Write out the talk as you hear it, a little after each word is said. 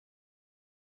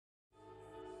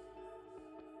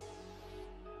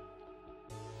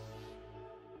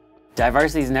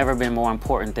Diversity has never been more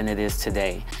important than it is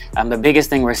today. The biggest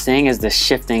thing we're seeing is the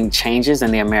shifting changes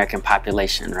in the American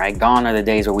population, right? Gone are the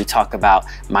days where we talk about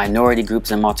minority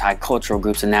groups and multicultural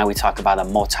groups, and now we talk about a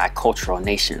multicultural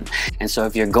nation. And so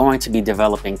if you're going to be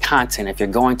developing content, if you're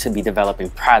going to be developing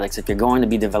products, if you're going to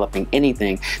be developing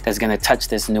anything that's going to touch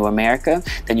this new America,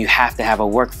 then you have to have a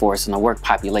workforce and a work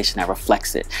population that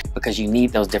reflects it, because you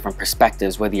need those different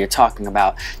perspectives, whether you're talking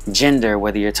about gender,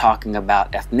 whether you're talking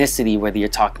about ethnicity, whether you're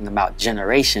talking about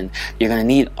generation. You're going to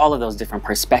need all of those different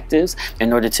perspectives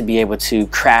in order to be able to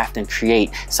craft and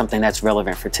create something that's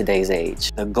relevant for today's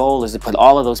age. The goal is to put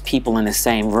all of those people in the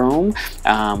same room,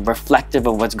 reflective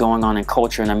of what's going on in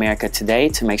culture in America today,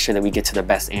 to make sure that we get to the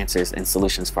best answers and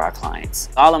solutions for our clients.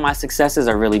 All of my successes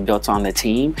are really built on the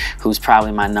team, who's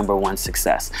probably my #1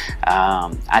 success.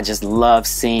 I just love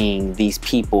seeing these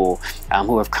people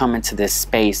who have come into this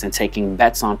space and taking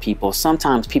bets on people,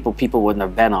 sometimes people wouldn't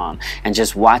have bet on, and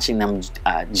just watching them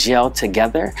gel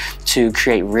together to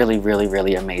create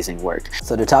really amazing work.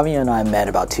 So Detavio and I met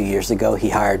about 2 years ago. He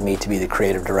hired me to be the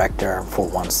creative director for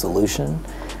One Solution.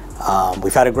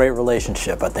 We've had a great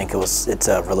relationship. I think it's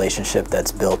a relationship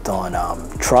that's built on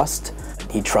trust.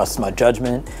 He trusts my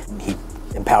judgment. He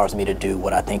empowers me to do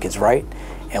what I think is right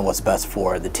and what's best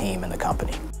for the team and the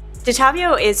company.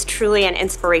 Detavio is truly an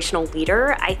inspirational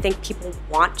leader. I think people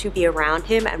want to be around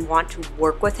him and want to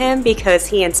work with him because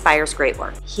he inspires great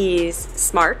work. He's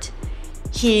smart,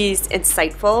 he's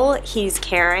insightful, he's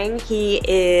caring, he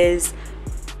is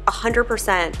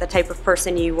 100% the type of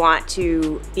person you want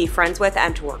to be friends with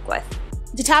and to work with.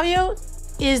 Detavio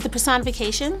is the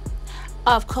personification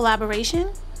of collaboration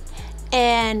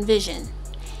and vision.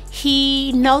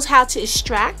 He knows how to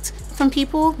extract from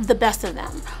people the best of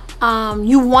them.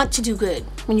 You want to do good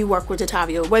when you work with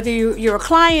Detavio. Whether you're a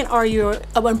client or you're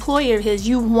an employee of his,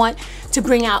 you want to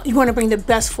bring the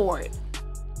best for it.